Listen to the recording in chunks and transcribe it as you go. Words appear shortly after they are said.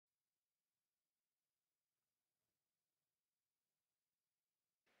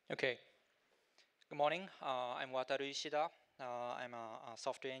Okay. Good morning. I'm Wataru Ishida. I'm a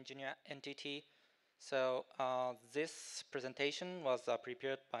software engineer at NTT. So this presentation was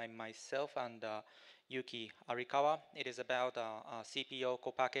prepared by myself and Yuki Arikawa. It is about a CPO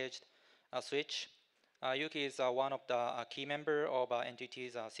co-packaged switch. Yuki is one of the key member of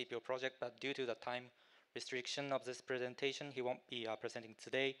NTT's CPO project, but due to the time restriction of this presentation, he won't be presenting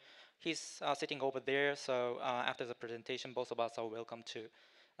today. He's sitting over there, so after the presentation, both of us are welcome to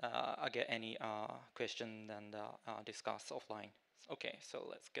get any question and discuss offline. Okay, so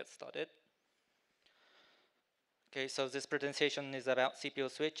let's get started. Okay, so this presentation is about CPO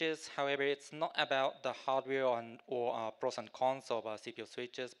switches. However, it's not about the hardware or pros and cons of CPO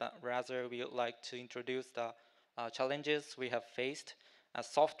switches, but rather we would like to introduce the challenges we have faced as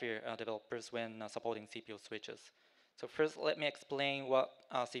software developers when supporting CPO switches. So first, let me explain what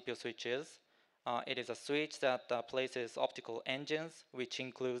CPO switch is. It is a switch that places optical engines, which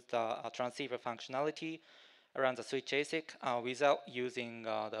includes the transceiver functionality around the switch ASIC without using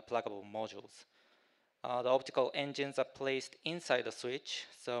the pluggable modules. The optical engines are placed inside the switch,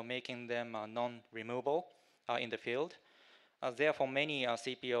 so making them non-removable in the field. Therefore, many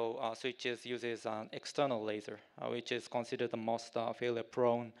CPO switches uses an external laser, which is considered the most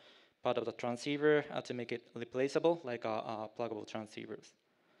failure-prone part of the transceiver to make it replaceable, like pluggable transceivers.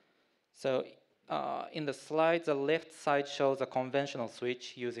 So in the slides, the left side shows a conventional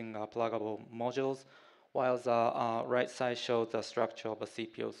switch using pluggable modules, while the right side shows the structure of a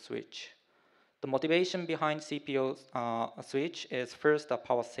CPO switch. The motivation behind CPO switch is first the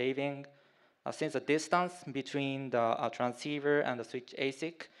power saving. Since the distance between the transceiver and the switch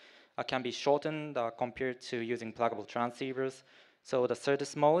ASIC can be shortened compared to using pluggable transceivers, so the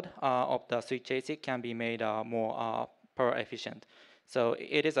SerDes mode of the switch ASIC can be made more power efficient. So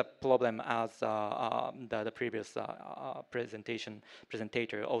it is a problem as the previous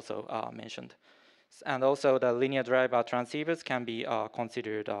presentator also mentioned. And also the linear drive transceivers can be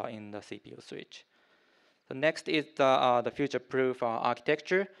considered in the CPO switch. So next is the future-proof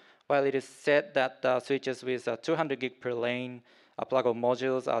architecture. While it is said that switches with 200 gig per lane pluggable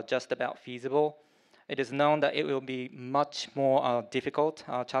modules are just about feasible, it is known that it will be much more difficult,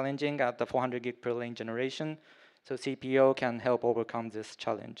 challenging at the 400 gig per lane generation. So CPO can help overcome this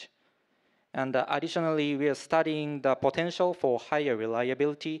challenge. And additionally, we are studying the potential for higher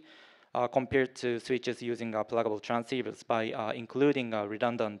reliability compared to switches using pluggable transceivers by including a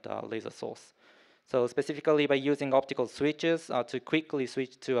redundant laser source. So specifically by using optical switches to quickly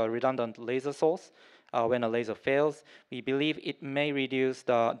switch to a redundant laser source when a laser fails, we believe it may reduce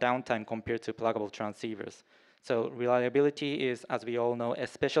the downtime compared to pluggable transceivers. So reliability is, as we all know,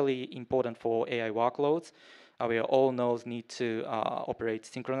 especially important for AI workloads, where all nodes need to operate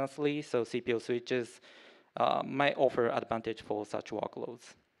synchronously, so CPO switches might offer advantage for such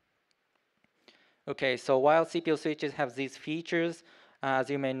workloads. Okay, so while CPO switches have these features,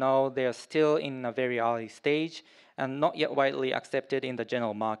 as you may know, they are still in a very early stage and not yet widely accepted in the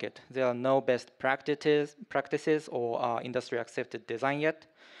general market. There are no best practices or industry-accepted design yet.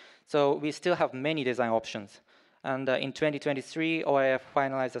 So we still have many design options. And in 2023, OIF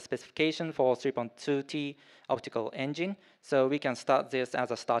finalized a specification for 3.2T optical engine, so we can start this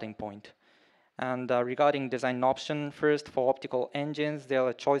as a starting point. And regarding design option, first for optical engines, there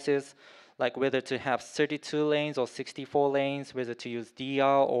are choices like whether to have 32 lanes or 64 lanes, whether to use DR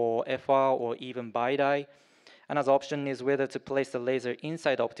or FR or even BiDi. Another option is whether to place the laser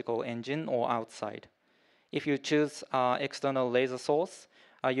inside the optical engine or outside. If you choose external laser source,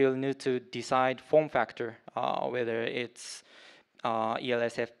 you'll need to decide form factor, whether it's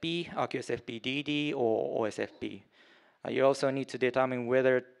ELSFP, QSFP-DD, or OSFP. You also need to determine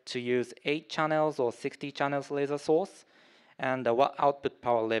whether to use 8 channels or 60 channels laser source, and what output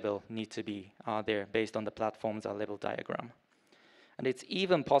power level needs to be there based on the platform's level diagram. And it's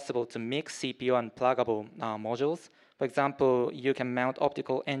even possible to mix CPO and pluggable modules. For example, you can mount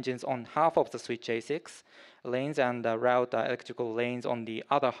optical engines on half of the switch ASICs lanes and route electrical lanes on the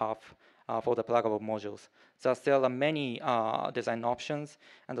other half for the pluggable modules. Thus, there are many design options,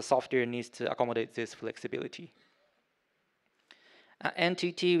 and the software needs to accommodate this flexibility. At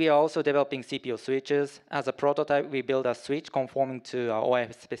NTT, we are also developing CPO switches. As a prototype, we built a switch conforming to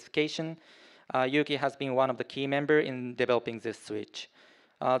OIF specification. Yuki has been one of the key members in developing this switch.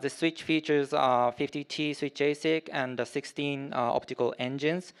 The switch features 50T switch ASIC and 16 optical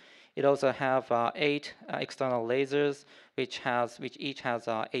engines. It also has 8 external lasers, which each has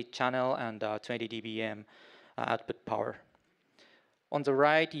 8 channel and 20 dBm output power. On the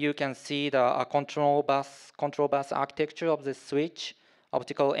right, you can see the control bus architecture of this switch.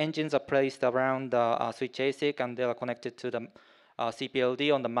 Optical engines are placed around the switch ASIC, and they are connected to the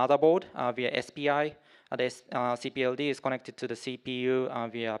CPLD on the motherboard via SPI. The CPLD is connected to the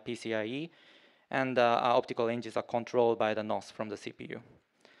CPU via PCIe, and our optical engines are controlled by the NOS from the CPU.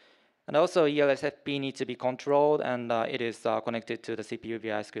 And also ELSFP needs to be controlled, and it is connected to the CPU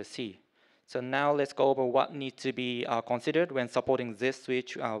via I2C. So now let's go over what needs to be considered when supporting this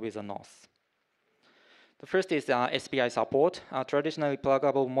switch with a NOS. The first is SPI support. Traditionally,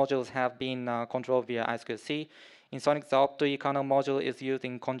 pluggable modules have been controlled via I2C. In SONiC, the opto-E kernel module is used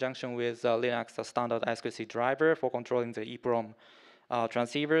in conjunction with Linux standard I2C driver for controlling the EEPROM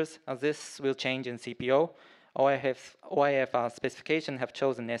transceivers. This will change in CPO. OIF specification have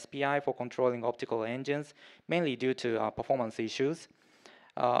chosen SPI for controlling optical engines, mainly due to performance issues.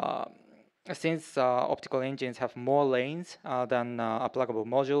 Since optical engines have more lanes than pluggable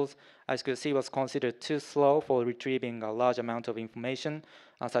modules, I2C was considered too slow for retrieving a large amount of information,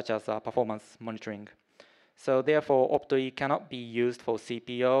 such as performance monitoring. So therefore, opto-E cannot be used for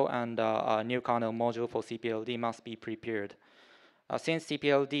CPO, and a new kernel module for CPLD must be prepared. Since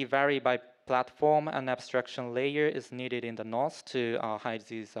CPLD vary by platform, an abstraction layer is needed in the NOS to hide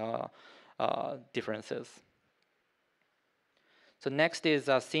these differences. So next is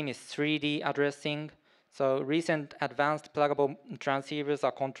CMIS 3D addressing. So recent advanced pluggable transceivers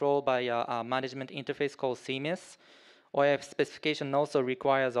are controlled by a management interface called CMIS. OIF specification also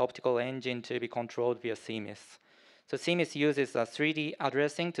requires the optical engine to be controlled via CMIS. So CMIS uses 3D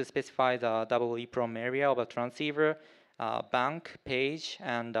addressing to specify the double EEPROM area of a transceiver, bank, page,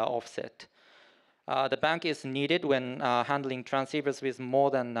 and offset. The bank is needed when handling transceivers with more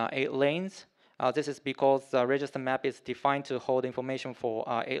than 8 lanes. This is because the register map is defined to hold information for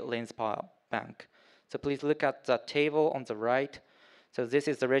 8 lanes per bank. So please look at the table on the right. So this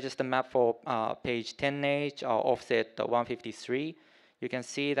is the register map for page 10H offset 153. You can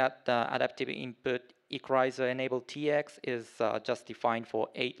see that the adaptive input equalizer enabled TX is just defined for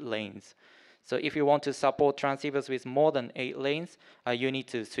 8 lanes. So if you want to support transceivers with more than 8 lanes, you need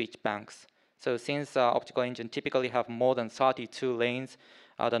to switch banks. So since optical engine typically have more than 32 lanes,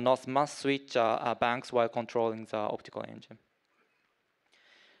 the NOS must switch banks while controlling the optical engine.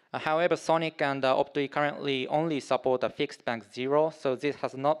 However, SONiC and opto-E currently only support a fixed bank 0, so this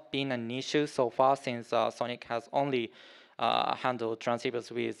has not been an issue so far, since SONiC has only handled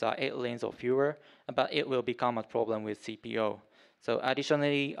transceivers with 8 lanes or fewer, but it will become a problem with CPO. So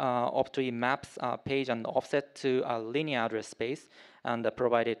additionally, opto-E maps page and offset to a linear address space and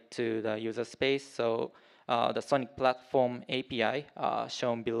provide it to the user space. So the SONiC platform API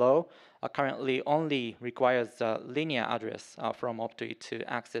shown below currently only requires the linear address from opto-E to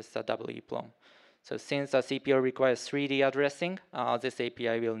access the double EEPROM. So since the CPO requires 3D addressing, this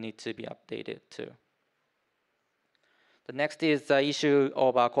API will need to be updated too. The next is the issue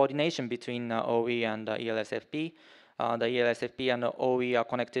of coordination between OE and ELSFP. The ELSFP and OE are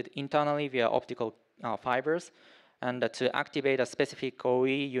connected internally via optical fibers. And to activate a specific OE,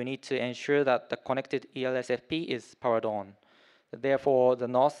 you need to ensure that the connected ELSFP is powered on. Therefore, the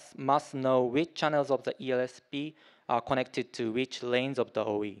NOS must know which channels of the ELSFP are connected to which lanes of the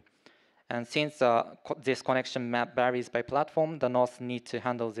OE. And since this connection map varies by platform, the NOS needs to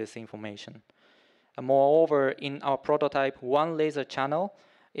handle this information. Moreover, in our prototype, one laser channel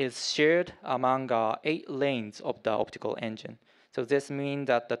is shared among 8 lanes of the optical engine. So this means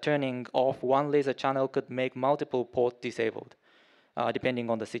that the turning off one laser channel could make multiple ports disabled, depending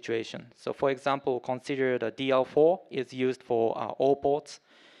on the situation. So for example, consider the DL4 is used for all ports.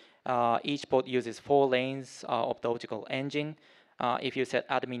 Each port uses 4 lanes of the optical engine. If you set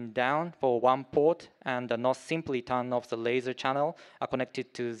admin down for one port and not simply turn off the laser channel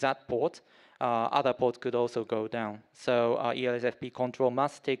connected to that port, other ports could also go down. So ELSFP control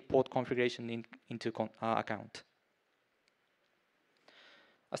must take port configuration into account.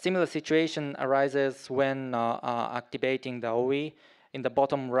 A similar situation arises when activating the OE. In the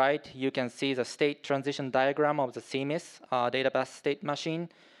bottom right, you can see the state transition diagram of the CMIS data bus state machine,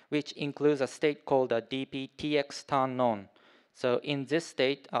 which includes a state called a DPTX turn on. So in this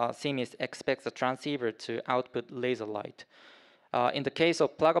state, CMIS expects the transceiver to output laser light. In the case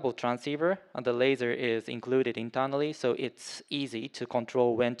of pluggable transceiver, the laser is included internally, so it's easy to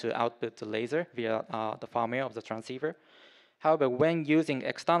control when to output the laser via the firmware of the transceiver. However, when using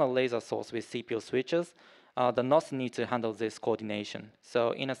external laser source with CPO switches, the NOS needs to handle this coordination.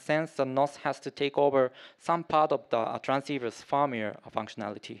 So in a sense, the NOS has to take over some part of the transceiver's firmware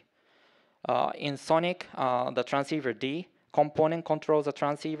functionality. In SONiC, the transceiver D component controls the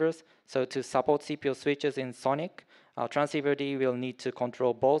transceivers. So to support CPO switches in SONiC, transceiver D will need to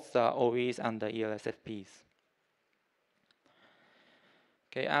control both the OEs and the ELSFPs.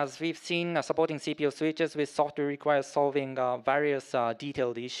 Okay, as we've seen, supporting CPO switches with software requires solving various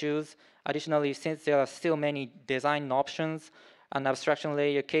detailed issues. Additionally, since there are still many design options, an abstraction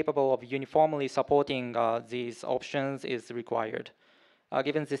layer capable of uniformly supporting these options is required.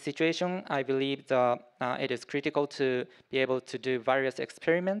 Given this situation, I believe it is critical to be able to do various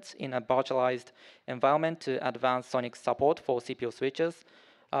experiments in a virtualized environment to advance SONiC support for CPO switches.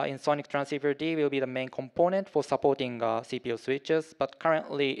 In SONiC transceiver D will be the main component for supporting CPO switches, but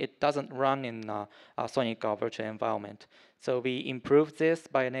currently it doesn't run in SONiC virtual environment. So we improved this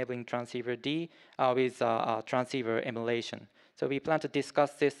by enabling transceiver D with transceiver emulation. So we plan to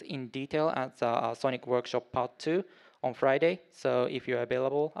discuss this in detail at the SONiC workshop part 2 on Friday. So if you're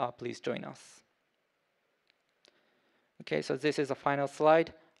available, please join us. Okay, so this is the final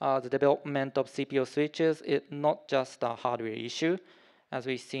slide. The development of CPO switches is not just a hardware issue. As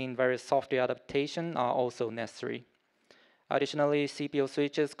we've seen, various software adaptation are also necessary. Additionally, CPO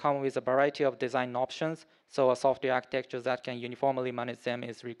switches come with a variety of design options, so a software architecture that can uniformly manage them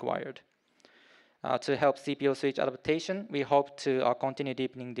is required. To help CPO switch adaptation, we hope to continue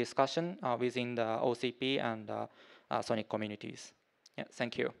deepening discussion within the OCP and SONiC communities. Yeah,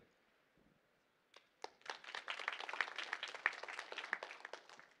 thank you.